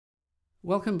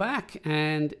Welcome back,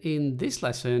 and in this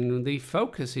lesson the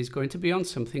focus is going to be on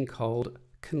something called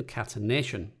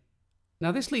concatenation.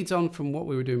 Now this leads on from what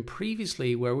we were doing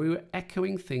previously, where we were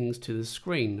echoing things to the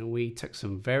screen. We took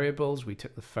some variables, we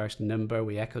took the first number,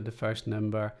 we echoed the first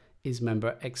number,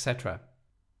 isMember, etc.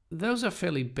 Those are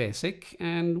fairly basic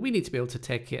and we need to be able to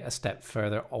take it a step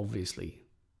further, obviously.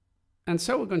 And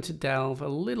so we're going to delve a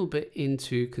little bit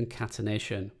into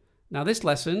concatenation. Now this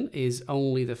lesson is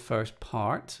only the first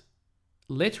part.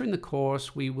 Later in the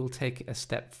course, we will take it a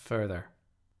step further.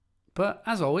 But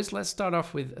as always, let's start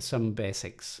off with some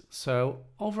basics. So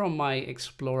over on my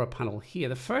Explorer panel here,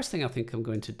 the first thing I think I'm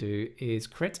going to do is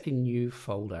create a new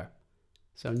folder.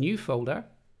 So new folder,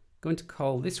 going to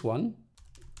call this one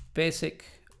Basic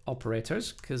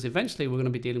Operators, because eventually we're going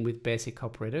to be dealing with basic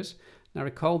operators. Now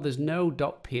recall there's no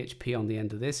 .php on the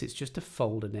end of this, it's just a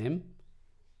folder name.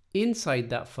 Inside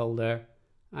that folder,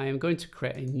 I am going to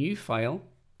create a new file,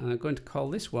 and I'm going to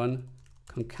call this one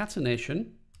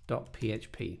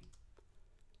concatenation.php.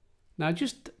 Now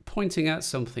just pointing out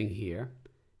something here,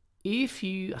 if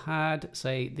you had,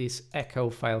 say, this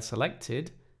echo file selected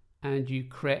and you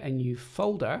create a new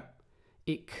folder,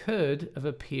 it could have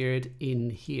appeared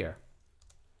in here.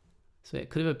 So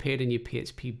it could have appeared in your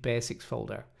PHP basics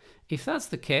folder. If that's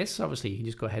the case, obviously you can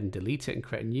just go ahead and delete it and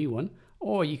create a new one,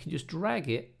 or you can just drag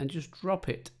it and just drop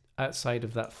it outside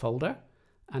of that folder,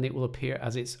 and it will appear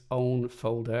as its own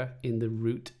folder in the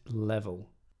root level.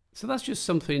 So that's just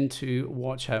something to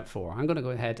watch out for. I'm going to go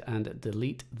ahead and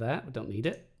delete that. I don't need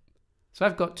it. So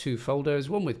I've got two folders,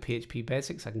 one with PHP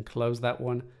basics. I can close that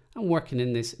one. I'm working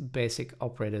in this basic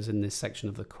operators in this section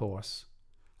of the course.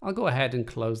 I'll go ahead and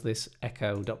close this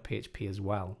echo.php as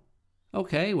well.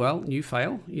 Okay, well, new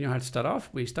file. You know how to start off.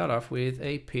 We start off with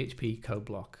a PHP code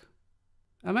block.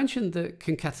 I mentioned that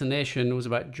concatenation was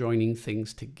about joining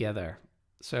things together.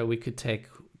 So we could take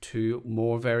two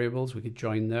more variables, we could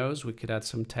join those, we could add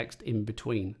some text in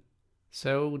between.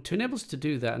 So to enable us to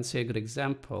do that and see a good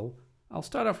example, I'll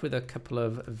start off with a couple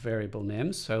of variable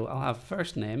names. So I'll have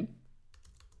first name,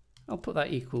 I'll put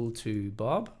that equal to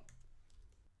Bob,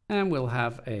 and we'll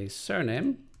have a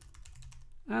surname,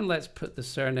 and let's put the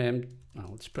surname,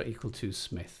 let's put equal to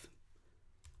Smith.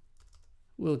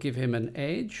 We'll give him an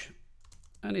age,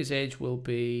 and his age will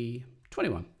be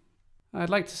 21. I'd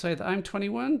like to say that I'm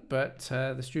 21, but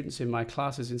the students in my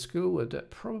classes in school would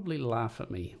probably laugh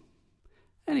at me.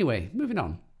 Anyway, moving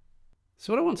on.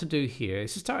 So what I want to do here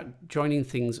is to start joining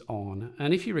things on.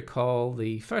 And if you recall,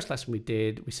 the first lesson we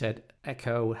did, we said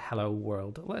echo hello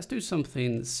world. Let's do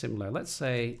something similar. Let's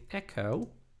say echo,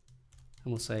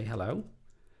 and we'll say hello.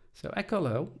 So echo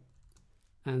hello,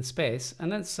 and space,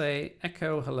 and then say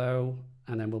echo hello,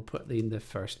 and then we'll put in the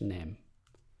first name.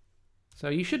 So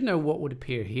you should know what would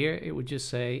appear here. It would just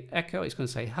say echo, it's going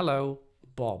to say hello,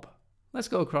 Bob. Let's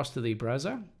go across to the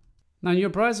browser. Now in your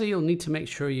browser, you'll need to make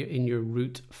sure you're in your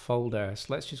root folder. So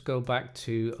let's just go back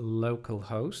to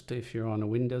localhost if you're on a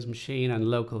Windows machine, and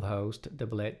localhost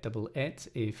 8888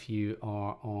 if you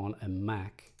are on a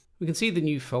Mac. We can see the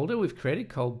new folder we've created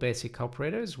called Basic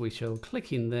Operators. We shall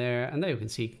click in there, and there you can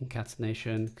see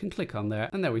concatenation, can click on there,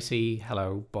 and there we see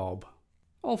hello, Bob.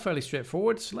 All fairly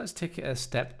straightforward, so let's take it a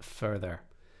step further.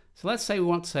 So let's say we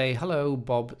want to say hello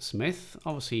Bob Smith.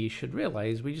 Obviously you should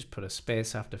realize we just put a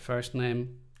space after first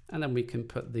name, and then we can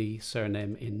put the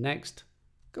surname in next,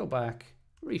 go back,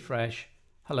 refresh,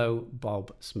 hello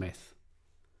Bob Smith.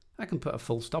 I can put a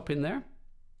full stop in there,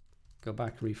 go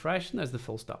back, refresh, and there's the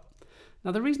full stop.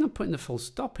 Now the reason I'm putting the full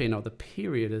stop in, or the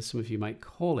period as some of you might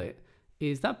call it,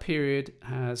 is that period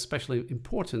has special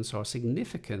importance or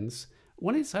significance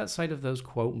when it's outside of those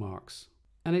quote marks.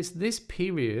 And it's this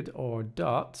period, or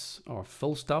dots, or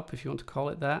full stop if you want to call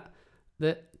it that,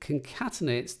 that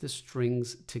concatenates the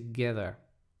strings together.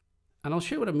 And I'll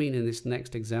show you what I mean in this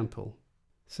next example.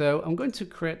 So I'm going to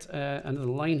create another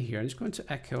line here. I'm just going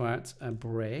to echo out a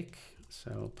break.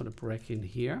 So I'll put a break in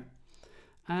here.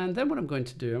 And then what I'm going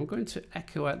to do, I'm going to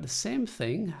echo out the same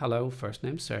thing, hello, first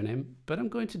name, surname, but I'm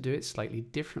going to do it slightly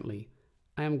differently.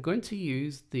 I am going to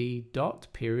use the dot,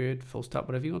 period, full stop,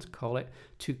 whatever you want to call it,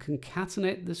 to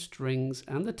concatenate the strings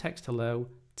and the text hello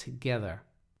together.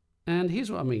 And here's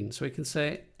what I mean. So we can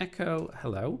say echo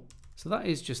hello. So that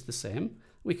is just the same.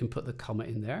 We can put the comma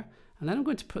in there. And then I'm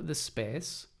going to put the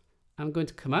space. I'm going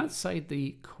to come outside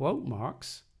the quote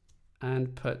marks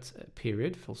and put a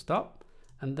period, full stop.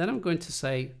 And then I'm going to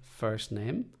say first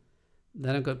name.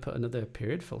 Then I'm going to put another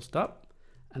period, full stop.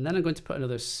 And then I'm going to put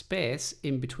another space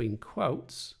in between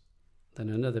quotes, then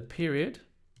another period,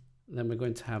 then we're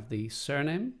going to have the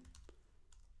surname,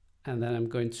 and then I'm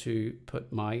going to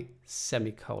put my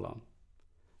semicolon.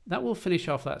 That will finish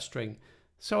off that string.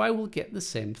 So I will get the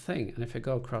same thing. And if I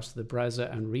go across to the browser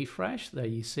and refresh, there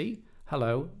you see,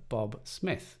 hello, Bob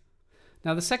Smith.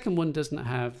 Now the second one doesn't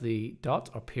have the dot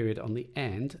or period on the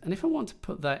end. And if I want to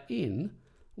put that in,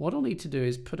 what I'll need to do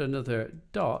is put another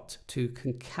dot to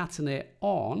concatenate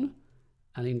on,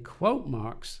 and in quote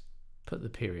marks, put the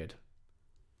period.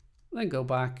 Then go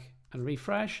back and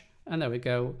refresh, and there we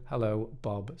go, hello,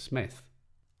 Bob Smith.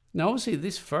 Now obviously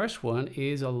this first one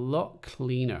is a lot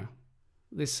cleaner.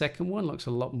 This second one looks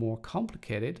a lot more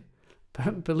complicated,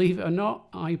 but believe it or not,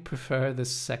 I prefer the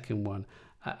second one.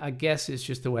 I guess it's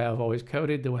just the way I've always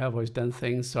coded, the way I've always done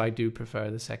things, so I do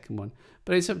prefer the second one.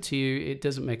 But it's up to you, it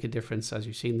doesn't make a difference. As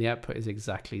you've seen, the output is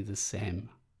exactly the same.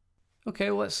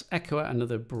 Okay, well, let's echo out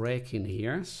another break in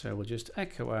here. So we'll just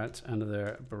echo out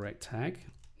another break tag.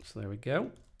 So there we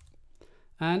go.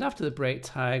 And after the break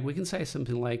tag, we can say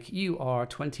something like, you are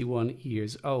 21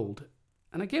 years old.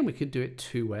 And again, we could do it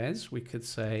two ways. We could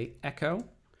say echo,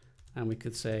 and we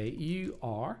could say you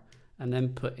are, and then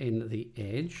put in the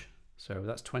age. So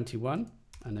that's 21,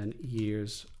 and then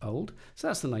years old. So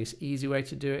that's the nice, easy way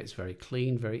to do it. It's very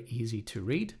clean, very easy to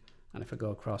read. And if I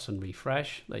go across and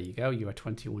refresh, there you go, you are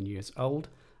 21 years old.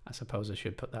 I suppose I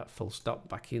should put that full stop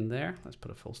back in there. Let's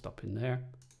put a full stop in there.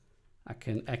 I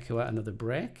can echo out another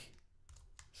break.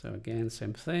 So again,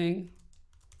 same thing.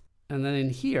 And then in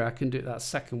here, I can do it that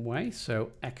second way.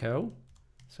 So echo,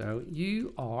 so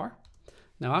you are.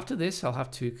 Now after this, I'll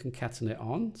have to concatenate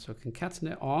on. So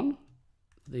concatenate on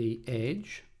the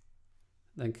age,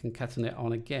 then concatenate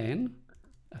on again,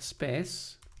 a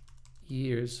space,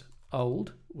 years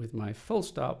old with my full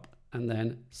stop, and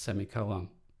then semicolon.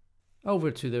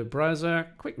 Over to the browser,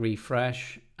 quick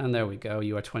refresh, and there we go,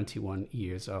 you are 21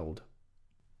 years old.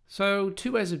 So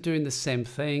two ways of doing the same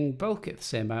thing, both get the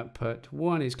same output.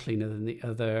 One is cleaner than the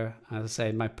other. As I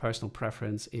say, my personal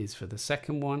preference is for the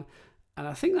second one. And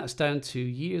I think that's down to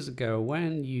years ago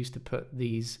when you used to put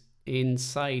these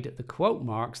inside the quote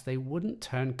marks, they wouldn't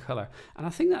turn color. And I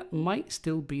think that might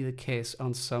still be the case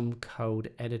on some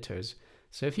code editors.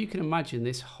 So if you can imagine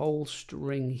this whole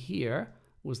string here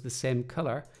was the same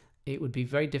color, it would be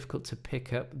very difficult to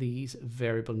pick up these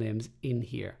variable names in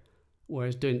here.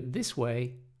 Whereas doing it this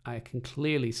way, I can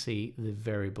clearly see the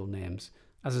variable names.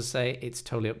 As I say, it's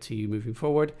totally up to you moving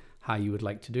forward how you would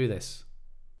like to do this.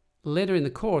 Later in the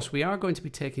course, we are going to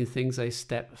be taking things a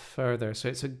step further. So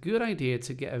it's a good idea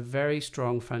to get a very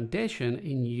strong foundation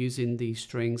in using these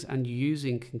strings and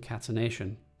using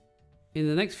concatenation. In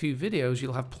the next few videos,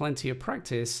 you'll have plenty of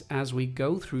practice as we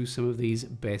go through some of these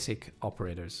basic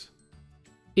operators.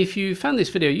 If you found this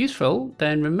video useful,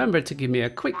 then remember to give me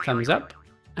a quick thumbs up.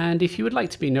 And if you would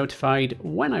like to be notified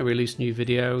when I release new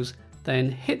videos, then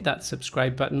hit that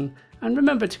subscribe button and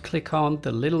remember to click on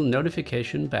the little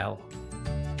notification bell.